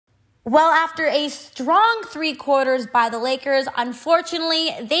Well, after a strong 3 quarters by the Lakers,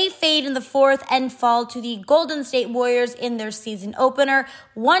 unfortunately, they fade in the fourth and fall to the Golden State Warriors in their season opener,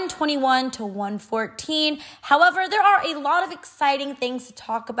 121-114. However, there are a lot of exciting things to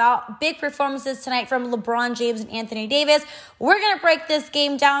talk about. Big performances tonight from LeBron James and Anthony Davis. We're going to break this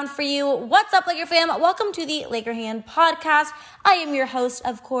game down for you. What's up, Laker fam? Welcome to the Laker Hand podcast. I am your host,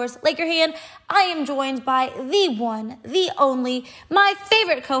 of course, Laker Hand. I am joined by the one, the only, my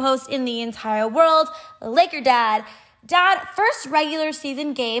favorite co-host in the entire world, Laker Dad. Dad, first regular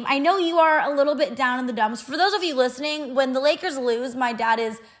season game. I know you are a little bit down in the dumps. For those of you listening, when the Lakers lose, my dad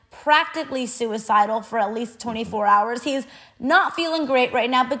is practically suicidal for at least 24 hours. He's not feeling great right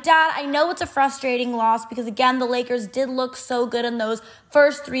now. But Dad, I know it's a frustrating loss because, again, the Lakers did look so good in those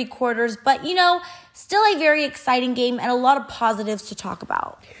first 3 quarters. But, still a very exciting game and a lot of positives to talk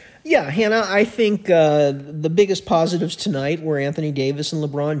about. Yeah, Hannah, I think the biggest positives tonight were Anthony Davis and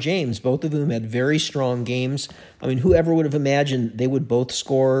LeBron James. Both of them had very strong games. I mean, whoever would have imagined they would both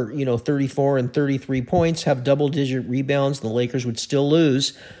score, 34 and 33 points, have double-digit rebounds, and the Lakers would still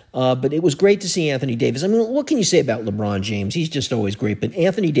lose. But it was great to see Anthony Davis. I mean, what can you say about LeBron James? He's just always great. But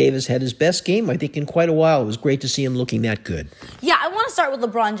Anthony Davis had his best game, I think, in quite a while. It was great to see him looking that good. Yeah, I want to start with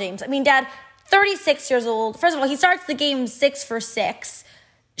LeBron James. I mean, Dad, 36 years old. First of all, he starts the game 6 for 6.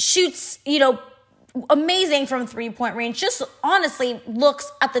 Shoots, amazing from three-point range. Just honestly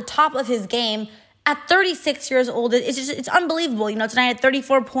looks at the top of his game at 36 years old. It's unbelievable. Tonight at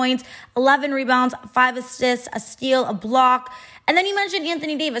 34 points, 11 rebounds, 5 assists, a steal, a block. And then you mentioned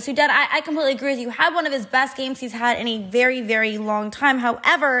Anthony Davis, who, Dad, I completely agree with you, had one of his best games he's had in a very, very long time.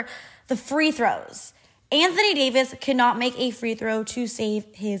 However, the free throws. Anthony Davis cannot make a free throw to save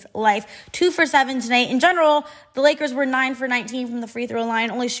his life. 2 for 7 tonight. In general, the Lakers were 9 for 19 from the free throw line,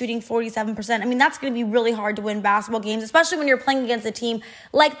 only shooting 47%. I mean, that's going to be really hard to win basketball games, especially when you're playing against a team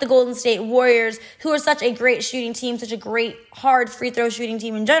like the Golden State Warriors, who are such a great shooting team, such a great, hard free throw shooting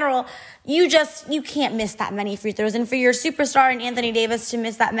team in general. You can't miss that many free throws. And for your superstar and Anthony Davis to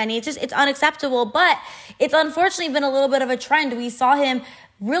miss that many, it's unacceptable. But it's unfortunately been a little bit of a trend. We saw him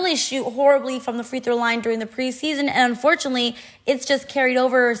really shoot horribly from the free throw line during the preseason, and unfortunately, it's just carried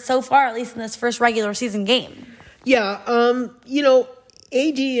over so far, at least in this first regular season game. Yeah,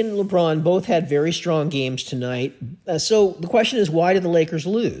 AD and LeBron both had very strong games tonight. So the question is, why did the Lakers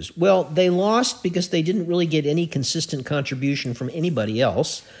lose? Well, they lost because they didn't really get any consistent contribution from anybody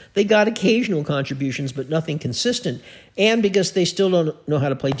else. They got occasional contributions, but nothing consistent. And because they still don't know how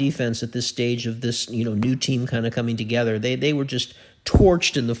to play defense at this stage of this, new team kind of coming together. They were just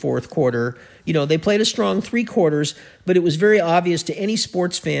torched in the fourth quarter. They played a strong 3 quarters, but it was very obvious to any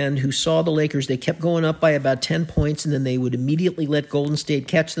sports fan who saw the Lakers. They kept going up by about 10 points, and then they would immediately let Golden State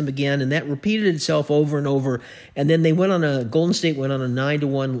catch them again, and that repeated itself over and over. And then Golden State went on a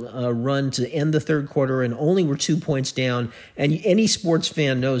 9-1 run to end the third quarter and only were 2 points down. And any sports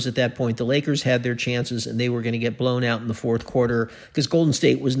fan knows at that point the Lakers had their chances, and they were going to get blown out in the fourth quarter because Golden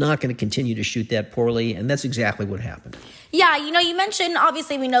State was not going to continue to shoot that poorly, and that's exactly what happened. Yeah, you mentioned,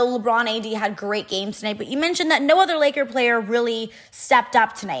 obviously we know LeBron AD had great games tonight, but you mentioned that no other Laker player really stepped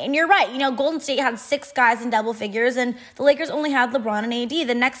up tonight. And you're right, Golden State had 6 guys in double figures, and the Lakers only had LeBron and AD.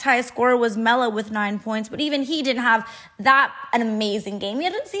 The next highest scorer was Melo with 9 points, but even he didn't have an amazing game. He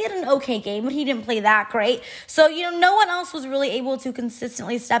had an okay game, but he didn't play that great. So, no one else was really able to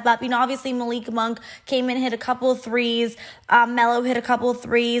consistently step up. Obviously Malik Monk came in, hit a couple of threes. Melo hit a couple of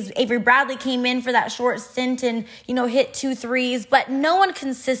threes. Avery Bradley came in for that short stint and, hit 2 threes, but no one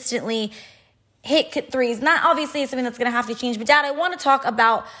consistently hit threes. And that obviously is something that's going to have to change. But Dad, I want to talk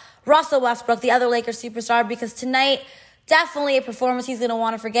about Russell Westbrook, the other Lakers superstar, because tonight, definitely a performance he's going to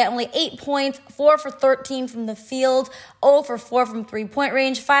want to forget. Only 8 points, 4 for 13 from the field, 0 for 4 from three-point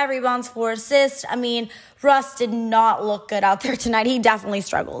range, 5 rebounds, 4 assists. I mean, Russ did not look good out there tonight. He definitely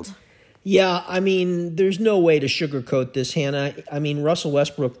struggled. Yeah, there's no way to sugarcoat this, Hannah. Russell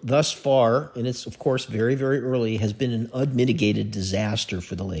Westbrook thus far, and it's, of course, very, very early, has been an unmitigated disaster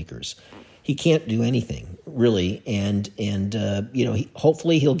for the Lakers. He can't do anything, really, and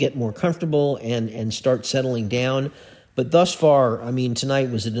hopefully he'll get more comfortable and start settling down. But thus far,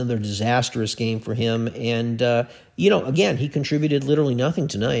 tonight was another disastrous game for him, and, again, he contributed literally nothing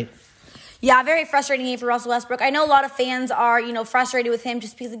tonight. Yeah, very frustrating game for Russell Westbrook. I know a lot of fans are, frustrated with him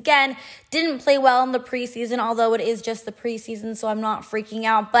just because, again, didn't play well in the preseason, although it is just the preseason, so I'm not freaking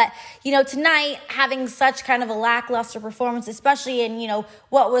out. But, tonight, having such kind of a lackluster performance, especially in,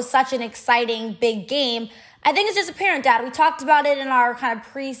 what was such an exciting big game, I think it's just apparent, Dad. We talked about it in our kind of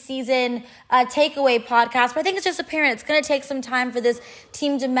preseason takeaway podcast, but I think it's just apparent. It's going to take some time for this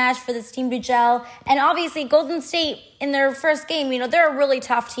team to mesh, for this team to gel. And obviously, Golden State, in their first game, they're a really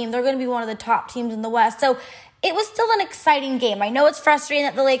tough team. They're going to be one of the top teams in the West. So it was still an exciting game. I know it's frustrating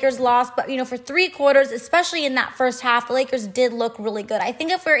that the Lakers lost, but, for 3 quarters, especially in that first half, the Lakers did look really good. I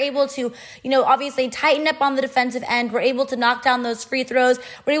think if we're able to, obviously tighten up on the defensive end, we're able to knock down those free throws,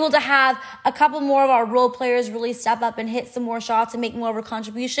 we're able to have a couple more of our role players really step up and hit some more shots and make more of a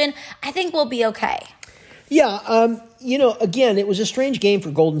contribution, I think we'll be okay. Yeah, again, it was a strange game for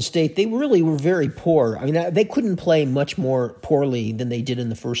Golden State. They really were very poor. I mean, they couldn't play much more poorly than they did in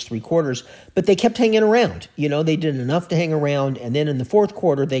the first 3 quarters, but they kept hanging around. They did enough to hang around, and then in the fourth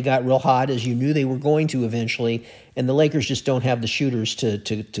quarter, they got real hot, as you knew they were going to eventually, and the Lakers just don't have the shooters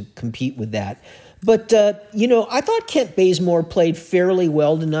to compete with that. But, I thought Kent Bazemore played fairly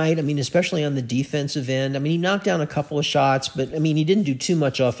well tonight. I mean, especially on the defensive end. I mean, he knocked down a couple of shots, but, he didn't do too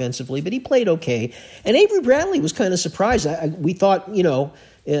much offensively, but he played okay. And Avery Bradley was kind of surprised. We thought, he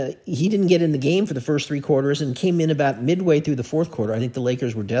didn't get in the game for the first 3 quarters and came in about midway through the fourth quarter. I think the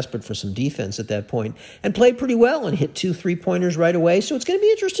Lakers were desperate for some defense at that point and played pretty well and hit 2 3-pointers right away. So it's going to be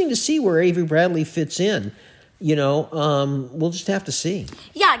interesting to see where Avery Bradley fits in. We'll just have to see.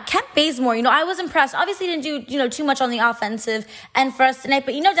 Yeah, Kent Bazemore, I was impressed. Obviously didn't do, too much on the offensive end for us tonight,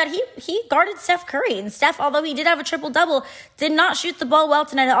 but that he guarded Steph Curry. And Steph, although he did have a triple-double, did not shoot the ball well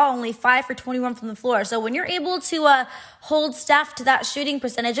tonight at all, only 5 for 21 from the floor. So when you're able to hold Steph to that shooting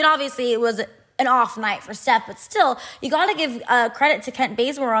percentage, and obviously it was an off night for Steph, but still, you got to give credit to Kent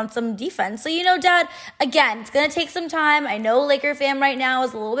Bazemore on some defense. So, Dad, again, it's going to take some time. I know Laker fan right now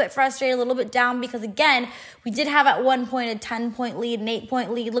is a little bit frustrated, a little bit down because, again, we did have at one point a 10-point lead, an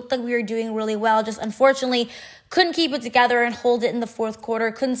 8-point lead. Looked like we were doing really well. Just unfortunately couldn't keep it together and hold it in the fourth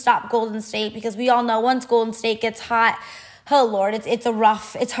quarter. Couldn't stop Golden State because we all know once Golden State gets hot, oh, Lord,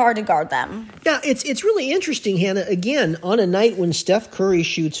 it's hard to guard them. Yeah, it's really interesting, Hannah. Again, on a night when Steph Curry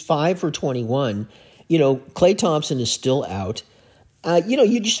shoots 5 for 21, Klay Thompson is still out.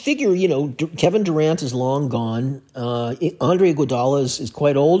 You just figure, Kevin Durant is long gone. Andre Iguodala is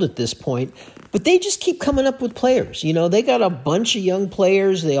quite old at this point. But they just keep coming up with players. They got a bunch of young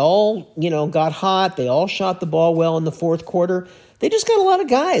players. They all, got hot. They all shot the ball well in the fourth quarter. They just got a lot of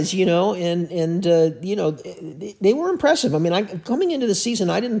guys, and they were impressive. I mean, coming into the season,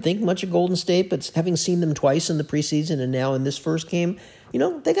 I didn't think much of Golden State, but having seen them twice in the preseason and now in this first game, they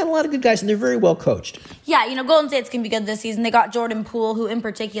got a lot of good guys, and they're very well coached. Yeah, Golden State's going to be good this season. They got Jordan Poole, who in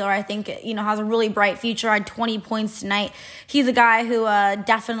particular I think, has a really bright future. I had 20 points tonight. He's a guy who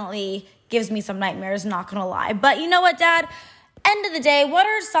definitely gives me some nightmares, not going to lie. But you know what, Dad? End of the day, what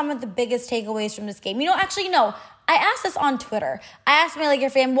are some of the biggest takeaways from this game? I asked this on Twitter. I asked my Laker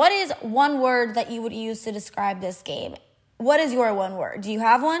fan, what is one word that you would use to describe this game? What is your one word? Do you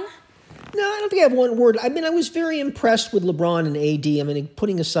have one? No, I don't think I have one word. I mean, I was very impressed with LeBron and AD. I mean,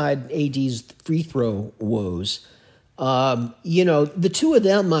 putting aside AD's free throw woes, the two of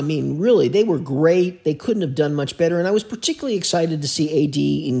them, I mean, really, they were great. They couldn't have done much better. And I was particularly excited to see AD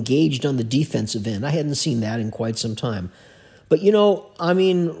engaged on the defensive end. I hadn't seen that in quite some time. But,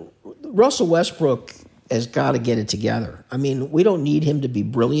 Russell Westbrook has got to get it together. I mean, we don't need him to be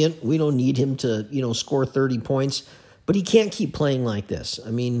brilliant. We don't need him to, score 30 points. But he can't keep playing like this.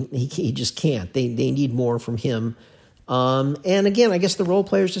 I mean, he just can't. They need more from him. And again, I guess the role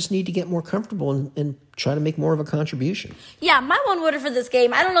players just need to get more comfortable and try to make more of a contribution. Yeah, my one word for this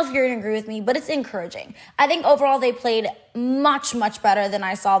game, I don't know if you're going to agree with me, but it's encouraging. I think overall they played much, much better than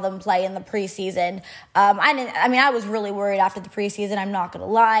I saw them play in the preseason. I was really worried after the preseason, I'm not going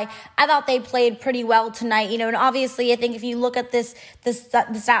to lie. I thought they played pretty well tonight, and obviously I think if you look at the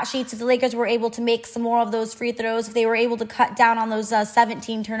stat sheets, if the Lakers were able to make some more of those free throws, if they were able to cut down on those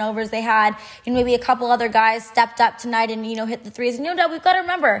 17 turnovers they had, maybe a couple other guys stepped up tonight and, hit the threes. And we've got to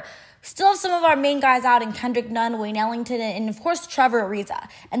remember, still have some of our main guys out in Kendrick Nunn, Wayne Ellington, and of course Trevor Ariza.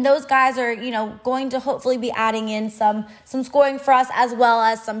 And those guys are, going to hopefully be adding in some scoring for us as well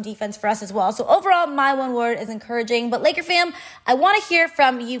as some defense for us as well. So overall, my one word is encouraging. But Laker fam, I want to hear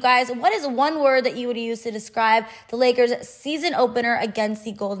from you guys. What is one word that you would use to describe the Lakers' season opener against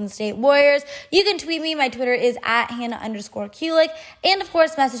the Golden State Warriors? You can tweet me. My Twitter is @Hannah_Kulik. And of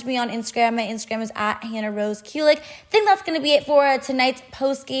course, message me on Instagram. My Instagram is @HannahRoseKulik. I think that's going to be it for tonight's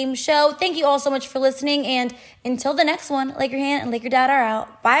post-game show. Thank you all so much for listening, and until the next one, Laker Han and Laker Dad are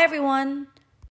out. Bye, everyone.